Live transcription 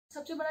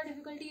सबसे बड़ा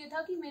डिफिकल्टी ये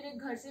था कि मेरे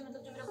घर से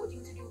मतलब जो मेरा कोचिंग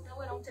इंस्टीट्यूट था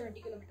वो अराउंड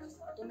 70 किलोमीटर्स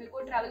था, तो मेरे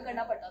को ट्रैवल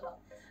करना पड़ता था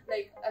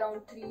लाइक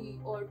अराउंड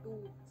 3 और 2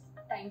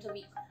 टाइम्स अ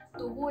वीक,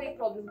 तो वो एक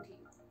प्रॉब्लम थी।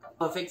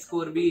 परफेक्ट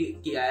स्कोर भी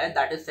किया है,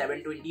 दैट इज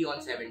 720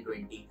 ऑन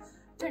 720।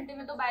 घंटे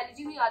में तो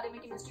बायोलॉजी हुई, आधे में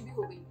केमिस्ट्री भी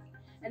हो गई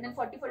एंड देन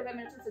 40-45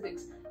 मिनट्स में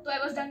फिजिक्स, तो I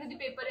was done with the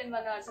paper in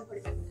 1 hour and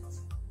 45 minutes।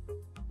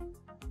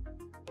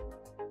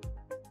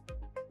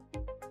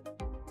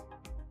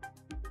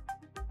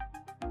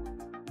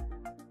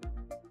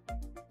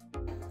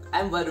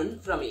 I am Varun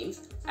from AIIMS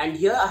and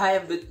here I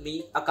have with me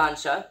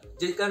आकांक्षा,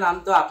 जिसका नाम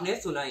तो आपने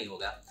सुना ही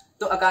होगा।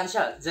 तो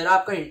आकांक्षा, जरा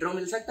आपका इंट्रो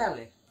मिल सकता है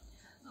हमें?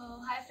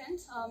 हाय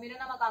फ्रेंड्स, मेरा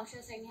नाम आकांक्षा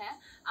सिंह है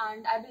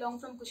and I belong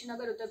from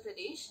Kushinagar, Uttar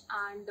Pradesh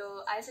and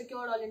I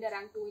secured all India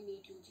rank 2 in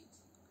NEET UG.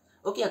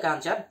 Okay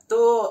आकांक्षा,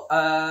 तो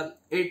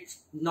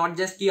इट्स नॉट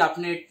जस्ट कि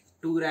आपने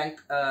 2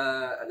 रैंक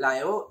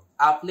लाए हो,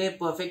 आपने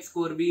परफेक्ट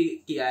स्कोर भी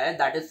किया है,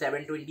 दैट इज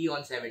 720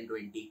 ऑन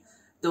 720।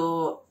 तो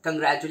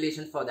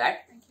congratulation for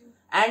that.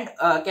 And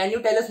can you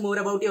tell us more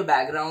about your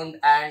background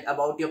and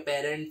about your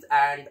parents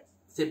and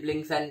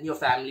siblings and your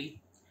family?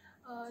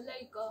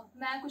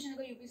 मैं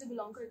कुशीनगर यूपी से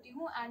बिलोंग करती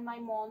हूँ and my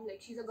mom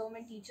like she is a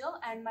government teacher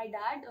and my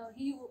dad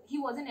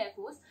he was in air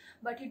force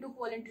but he took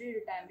voluntary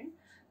retirement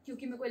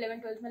क्योंकि मेरे को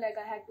 11th-12th में like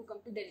I had to come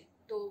to Delhi,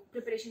 तो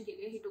preparation के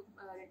लिए ही टुक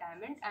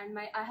retirement and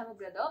I have a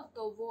brother,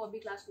 तो वो अभी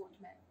क्लास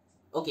 4th में है।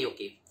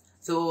 Okay,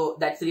 so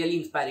that's really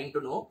inspiring to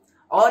know.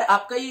 और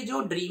आपका ये जो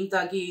ड्रीम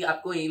था कि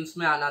आपको एम्स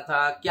में आना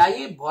था, क्या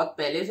ये बहुत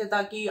पहले से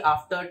था कि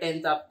आफ्टर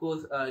 10th आपको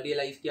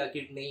रियलाइज किया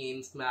कि नहीं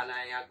एम्स में आना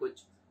है या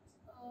कुछ?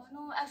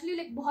 नो एक्चुअली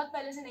लाइक बहुत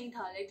पहले से नहीं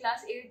था, लाइक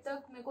क्लास 8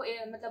 तक मेरे को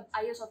मतलब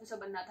IAS ऑफिसर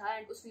बनना था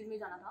एंड उस फील्ड में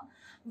जाना था,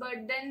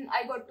 but then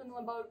I got to know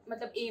about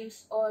मतलब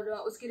एम्स और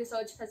उसकी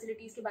रिसर्च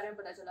फैसिलिटीज के बारे में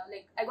पता चला।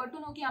 Like I got to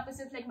know कि यहाँ पे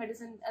सिर्फ लाइक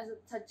मेडिसिन एज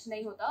सच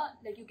नहीं होता,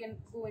 like you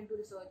can go into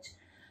research,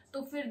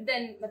 तो फिर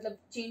देन मतलब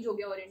चेंज हो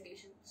गया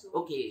ओरिएंटेशन।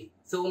 ओके,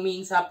 सो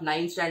मींस आप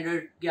 9th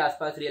स्टैंडर्ड के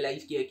आसपास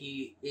रियलाइज किया कि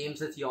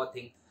एम्स इज योर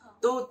थिंग।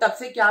 तो तब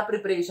से क्या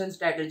प्रिपरेशन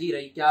स्ट्रेटजी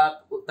रही? क्या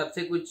आप तब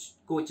से कुछ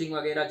कोचिंग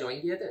वगैरह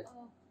ज्वाइन किए थे?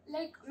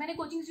 लाइक मैंने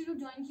कोचिंग इंस्टीट्यूट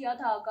ज्वाइन किया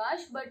था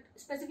आकाश, बट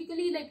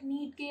स्पेसिफिकली लाइक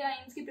नीट के या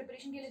एम्स की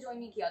प्रिपरेशन के लिए ज्वाइन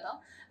नहीं किया था।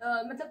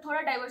 मतलब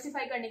थोड़ा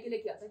डाइवर्सिफाई करने के लिए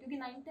किया था क्योंकि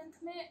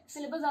 9th-10th में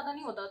सिलेबस ज़्यादा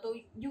नहीं होता, तो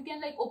you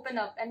can like open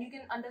up and you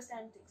can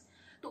understand things,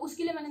 तो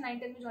उसके लिए मैंने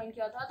 9th-10th में ज्वाइन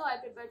किया था। तो आई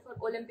prepared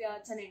for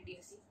Olympiads and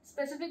NTSC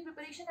specific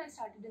preparation I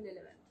started in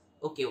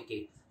 11th।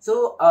 Okay, so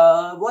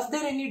was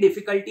there any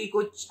difficulty?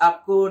 कुछ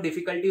आपको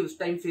डिफिकल्टी उस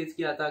टाइम फेस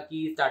किया था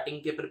कि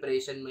स्टार्टिंग के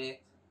प्रिपरेशन में?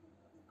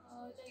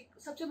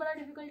 सबसे बड़ा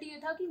डिफिकल्टी ये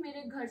था कि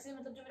मेरे घर से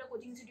मतलब जो मेरा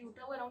कोचिंग इंस्टीट्यूट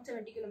था वो अराउंड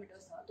 70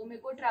 किलोमीटर्स था, तो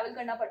मेरे को ट्रैवल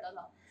करना पड़ता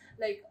था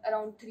लाइक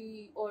अराउंड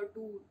 3 और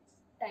 2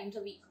 टाइम्स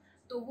अ वीक,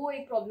 तो वो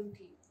एक प्रॉब्लम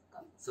थी।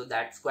 So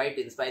that's quite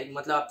inspiring.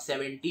 मतलब आप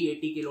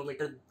 70-80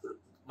 किलोमीटर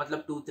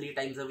मतलब 2-3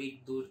 टाइम्स अ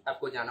वीक दूर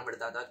आपको जाना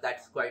पड़ता था,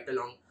 that's quite a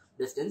long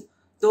distance.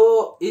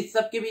 तो इस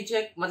सब के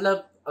पीछे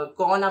मतलब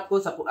कौन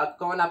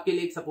आपके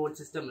लिए एक सपोर्ट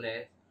सिस्टम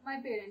रहे? My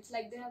parents,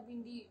 like they have been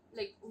the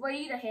like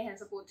वही रहे हैं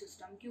सपोर्ट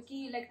सिस्टम, क्योंकि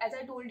like as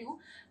I told you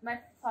my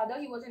father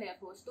he was in Air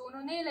Force, तो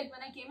उन्होंने like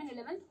when I came in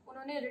 11th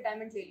उन्होंने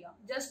रिटायरमेंट ले लिया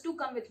just to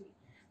come with me,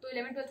 तो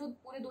 11th-12th वो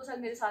पूरे 2 साल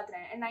मेरे साथ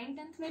रहे एंड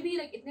 9th-10th में भी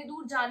like इतने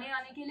दूर जाने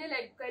आने के लिए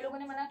like कई लोगों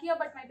ने मना किया,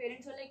 but my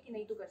parents were like कि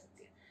नहीं तू कर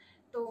सकती है,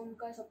 तो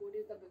उनका support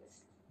is the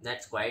biggest.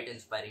 That's quite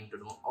inspiring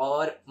to know।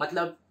 और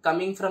मतलब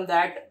coming from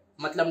that,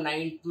 मतलब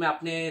 9th में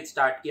आपने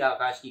स्टार्ट किया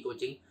आकाश की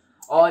कोचिंग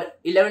और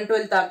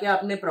 11th-12th आके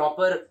आपने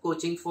proper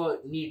coaching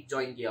for NEET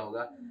join किया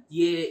होगा,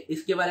 ये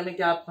इसके बारे में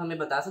क्या आप हमें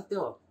बता सकते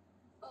हो?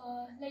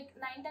 लाइक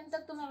 9th-10th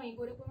तक तो मैं वहीं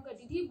गोरखपुर में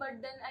करती थी,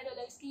 बट देन आई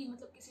रियलाइज कि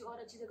मतलब किसी और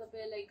अच्छी जगह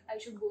पे लाइक आई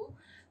शुड गो,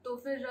 तो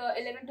फिर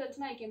 11th-12th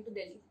में आई केम टू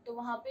दिल्ली, तो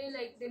वहाँ पे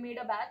like they made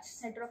a batch,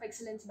 centre of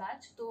excellence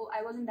batch, तो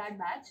I was in that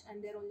batch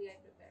and there only I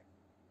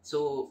prepared.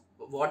 So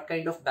what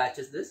kind of batch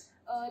is this?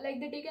 Like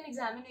they take an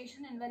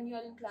examination and when you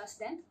are in class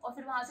 10th और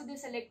फिर वहाँ से दे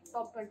select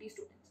top 20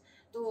 students,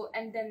 तो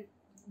and then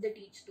they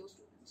teach those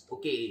students।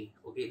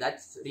 Okay,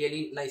 that's really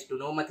nice to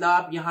know। मतलब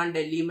आप यहाँ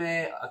दिल्ली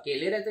में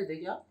अकेले रहते थे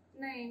क्या?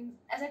 नहीं,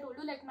 as I told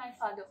you like my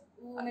father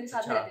वो मेरे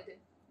साथ रहते थे।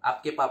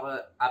 आपके पापा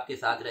आपके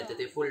साथ रहते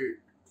थे full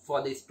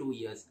for these 2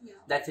 years।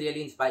 That's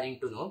really inspiring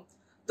to know।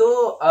 तो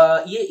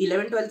ये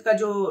 11th-12th का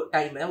जो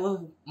टाइम है वो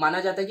माना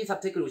जाता है कि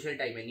सबसे क्रूशियल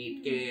टाइम है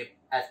नीट के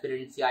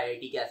एस्पिरेंट्स या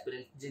IIT के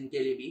एस्पिरेंट्स जिनके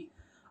लिए भी,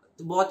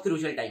 तो बहुत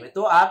क्रूशियल टाइम है।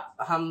 तो आप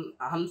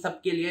हम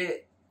सबके लिए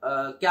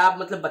क्या आप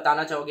मतलब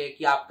बताना चाहोगे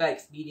कि आपका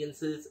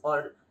एक्सपीरियंसेस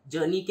और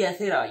जर्नी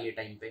कैसे रहा ये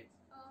टाइम पे?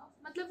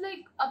 मतलब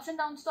लाइक अप्स एंड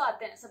डाउन्स तो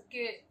आते हैं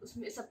सबके,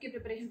 उसमें सबके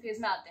प्रिपरेशन फेज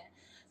में आते हैं,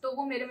 तो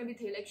वो मेरे में भी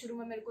थे। लाइक शुरू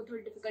में मेरे को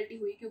थोड़ी डिफिकल्टी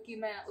हुई क्योंकि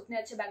मैं उतने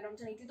अच्छे बैकग्राउंड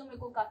से नहीं थी, तो मेरे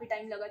को काफ़ी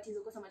टाइम लगा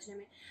चीज़ों को समझने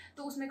में,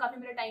 तो उसमें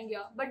काफ़ी मेरा टाइम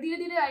गया, बट धीरे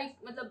धीरे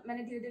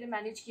मैंने धीरे धीरे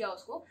मैनेज किया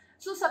उसको।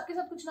 सो सबके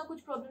साथ कुछ ना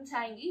कुछ प्रॉब्लम्स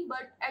आएंगी,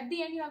 but at the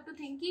end you have to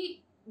think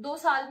कि 2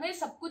 साल में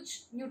सब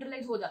कुछ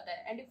न्यूट्रलाइज हो जाता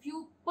है and if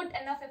you put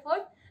enough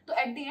effort तो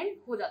एट द एंड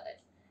हो जाता है,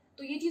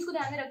 तो ये चीज़ को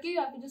ध्यान में रख के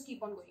you have to just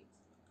keep on going.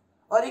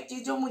 और एक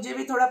चीज जो मुझे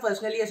भी थोड़ा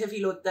पर्सनली ऐसे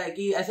फील होता है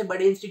कि ऐसे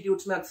बड़े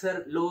इंस्टीट्यूट्स में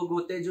अक्सर लोग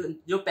होते हैं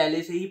जो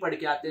पहले से ही पढ़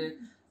के आते हैं,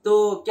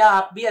 तो क्या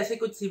आप भी ऐसे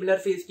कुछ सिमिलर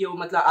फेस किए हो?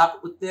 मतलब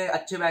आप उतने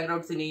अच्छे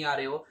बैकग्राउंड से नहीं आ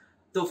रहे हो,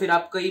 तो फिर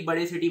आप कई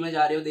बड़े सिटी में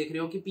जा रहे हो, देख रहे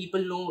हो कि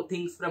people know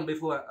things from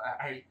before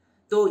hand,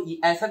 तो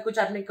ऐसा कुछ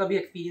आपने कभी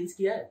एक्सपीरियंस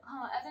किया है?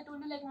 हाँ, as I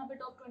told you, like वहाँ पे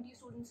टॉप 20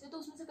 स्टूडेंट्स थे, तो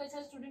उसमें से कई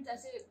सारे स्टूडेंट्स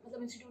ऐसे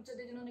मतलब इंस्टीट्यूट से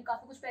थे जिन्होंने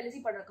काफी कुछ पहले से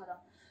ही पढ़ रखा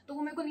था, तो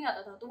वो मेरे को नहीं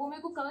आता था, तो वो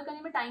मेरे को कवर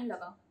करने में टाइम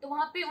लगा। तो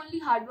वहाँ पे only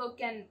hard work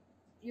can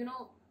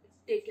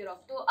take care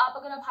of. तो आप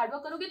अगर आप हार्ड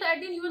वर्क करोगे तो at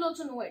the end you will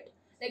also no it,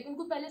 like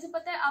उनको पहले से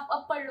पता है, आप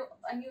अब पढ़ लो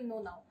and you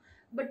know now,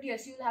 but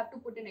yes you will have to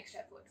put in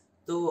extra effort.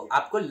 तो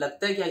आपको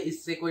लगता है क्या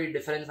इससे कोई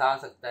डिफरेंस आ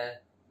सकता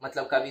है,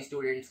 मतलब कभी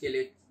स्टूडेंट्स के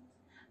लिए?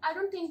 आई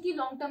डोंट थिंक कि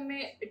लॉन्ग टर्म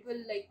में it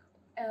will like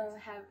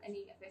have any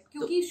effect,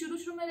 क्योंकि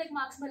शुरू में लाइक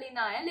मार्क्स भले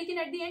ना आए, लेकिन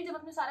एट द एंड जब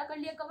आपने सारा कर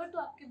लिया कवर, तो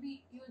आपके भी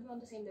you will be on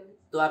the same level.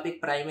 तो आप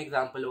एक प्राइम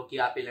एग्जांपल हो कि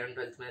आप 11th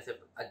 12th में से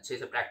अच्छे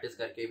से प्रैक्टिस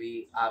करके भी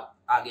आप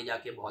आगे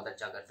जाके बहुत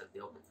अच्छा कर सकते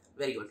हो।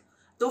 Very good.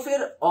 तो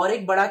फिर और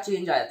एक बड़ा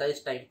चेंज आया था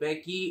इस टाइम पे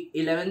कि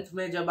 11th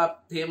में जब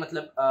आप थे,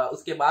 मतलब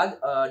उसके बाद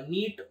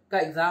नीट का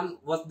exam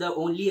was the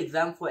only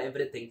exam for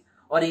everything,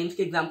 और एम्स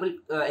के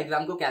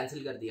एग्जाम को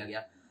कैंसिल कर दिया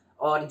गया,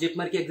 और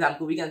जिपमर के एग्जाम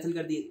को भी कैंसिल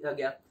कर दिया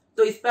गया।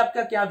 तो इस पे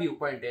आपका क्या व्यू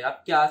पॉइंट है,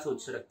 आप क्या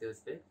सोच रखते हो इस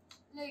पे?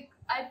 Like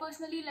I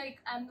personally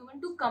like I'm the one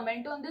to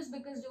comment on this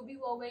because जो भी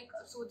हुआ होगा एक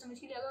सोच समझ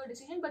के लिया गया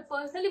डिसीजन, बट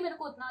पर्सनली मेरे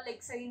को उतना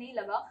लाइक सही नहीं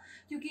लगा,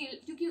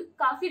 क्योंकि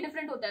काफी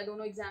डिफरेंट होता है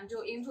दोनों एग्जाम।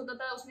 जो एम्स होता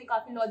था उसमें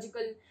काफी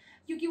लॉजिकल,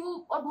 क्योंकि वो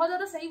और बहुत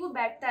ज्यादा सही वो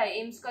बैठता है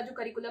एम्स का जो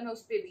करिकुलम है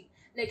उस पर भी,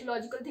 लाइक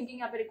लॉजिकल थिंकिंग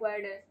यहाँ पे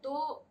रिक्वायर्ड है,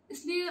 तो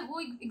इसलिए वो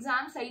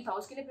एग्जाम सही था,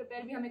 उसके लिए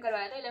प्रिपेयर भी हमें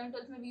करवाया था। 11th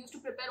 12th में we used to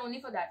prepare only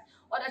for that,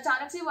 और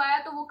अचानक से वो आया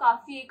तो वो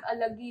काफी एक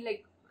अलग ही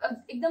लाइक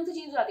एकदम से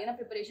चेंज हो जाती है ना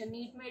प्रिपरेशन।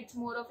 नीट में it's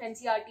more of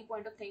NCERT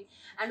point of thing,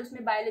 and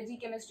उसमें बायोलॉजी,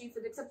 केमिस्ट्री,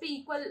 फिजिक्स सब पे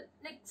इक्वल,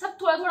 लाइक सब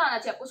थोड़ा थोड़ा आना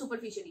चाहिए आपको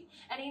सुपरफिशियली।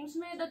 एंड एम्स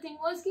में द थिंग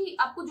वाज कि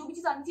आपको जो भी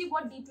चीज आनी चाहिए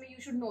बहुत डीप में यू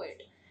शुड नो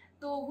इट,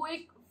 तो वो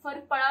एक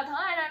फर्क पड़ा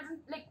था। एंड आई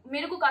लाइक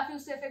मेरे को काफी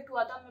उससे इफेक्ट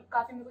हुआ था,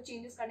 काफी मेरे को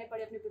चेंजेस करने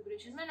पड़े अपने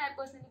प्रिपरेशन में, एंड आई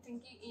पर्सनली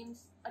थिंक कि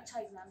एम्स अच्छा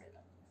एग्जाम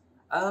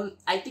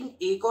रहता। आई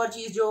थिंक एक और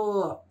चीज जो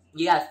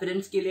ये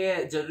एस्पिरेंट्स के लिए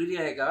जरूरी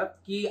रहेगा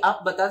कि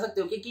आप बता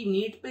सकते हो कि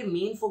नीट पे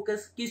मेन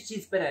फोकस किस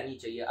चीज पे रहनी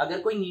चाहिए।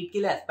 अगर कोई नीट के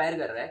लिए एस्पायर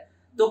कर रहा है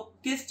तो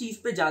किस चीज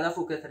पे ज्यादा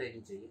फोकस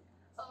रहनी चाहिए?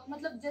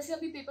 मतलब जैसे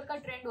अभी पेपर का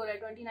ट्रेंड हो रहा है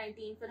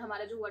 2019, फिर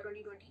हमारा जो हुआ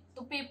 2020,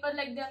 तो paper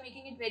like they are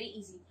making it very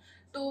easy,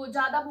 तो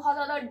बहुत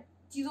ज्यादा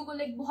चीजों को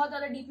लाइक बहुत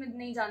ज्यादा डीप में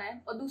नहीं जाना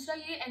है। और दूसरा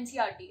ये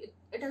NCERT,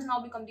 it has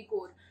now become the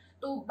core,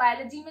 तो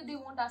बायोलॉजी में they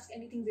won't ask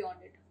anything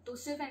beyond it, तो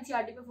सिर्फ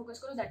एनसीईआरटी पे फोकस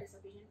करो, दैट इज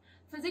सफिशिएंट।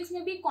 फिजिक्स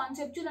में भी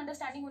कॉन्सेप्चुअल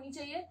अंडरस्टैंडिंग होनी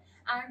चाहिए,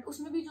 एंड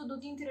उसमें भी जो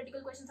 2-3 थियोरेटिकल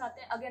क्वेश्चंस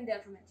आते हैं again they are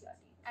from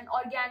NCERT, and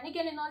organic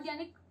and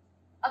inorganic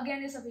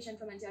again is sufficient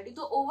from NCERT.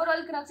 तो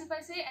overall crux if I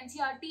say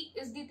NCERT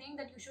is the thing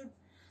that you should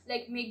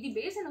like make the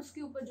base, and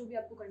उसके ऊपर जो भी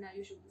आपको करना है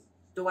you should do.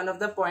 तो one of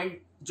the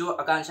point जो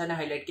आकांक्षा ने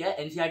हाईलाइट किया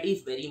है, NCERT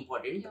is very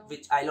important,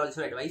 which I will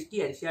also advice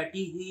कि NCERT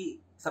ही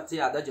सबसे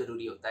ज्यादा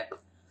जरूरी होता है।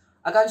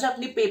 आकांक्षा,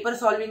 अपनी पेपर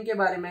सॉल्विंग के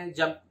बारे में,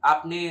 जब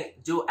आपने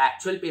जो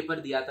एक्चुअल पेपर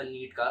दिया था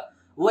नीट का,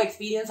 वो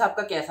एक्सपीरियंस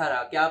आपका कैसा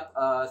रहा, क्या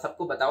आप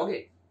सबको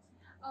बताओगे?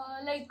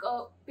 लाइक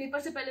पेपर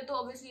से पहले तो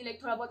ऑब्वियसली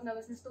लाइक थोड़ा बहुत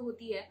नर्वसनेस तो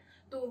होती है,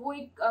 तो वो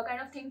एक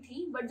काइंड ऑफ थिंग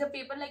थी, बट जब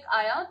पेपर लाइक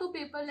आया तो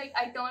paper like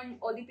I turn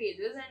all the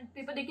pages and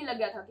paper देख के लग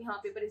गया था कि हाँ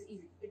paper is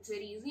easy, it's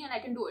very easy and I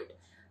can do it.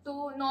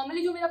 तो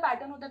नॉर्मली जो मेरा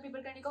पैटर्न होता है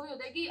पेपर करने का वो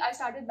होता है कि I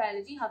start with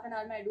biology, half an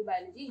hour में I do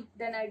biology,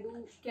 then I do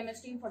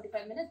chemistry in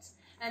 45 minutes,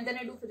 and then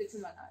I do physics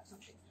in 1 our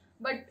something.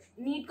 But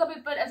NEET का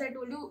paper as I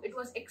told you it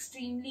was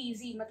extremely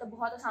easy, मतलब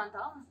बहुत आसान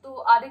था। तो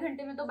आधे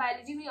घंटे में तो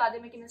बायोलॉजी हुई, आधे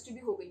में केमिस्ट्री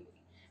भी हो गई मेरी,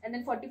 एंड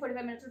देन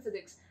 40-45 मिनट्स में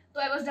फिजिक्स, तो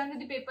I was done with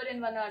the paper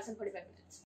in 1 our and 45 minutes.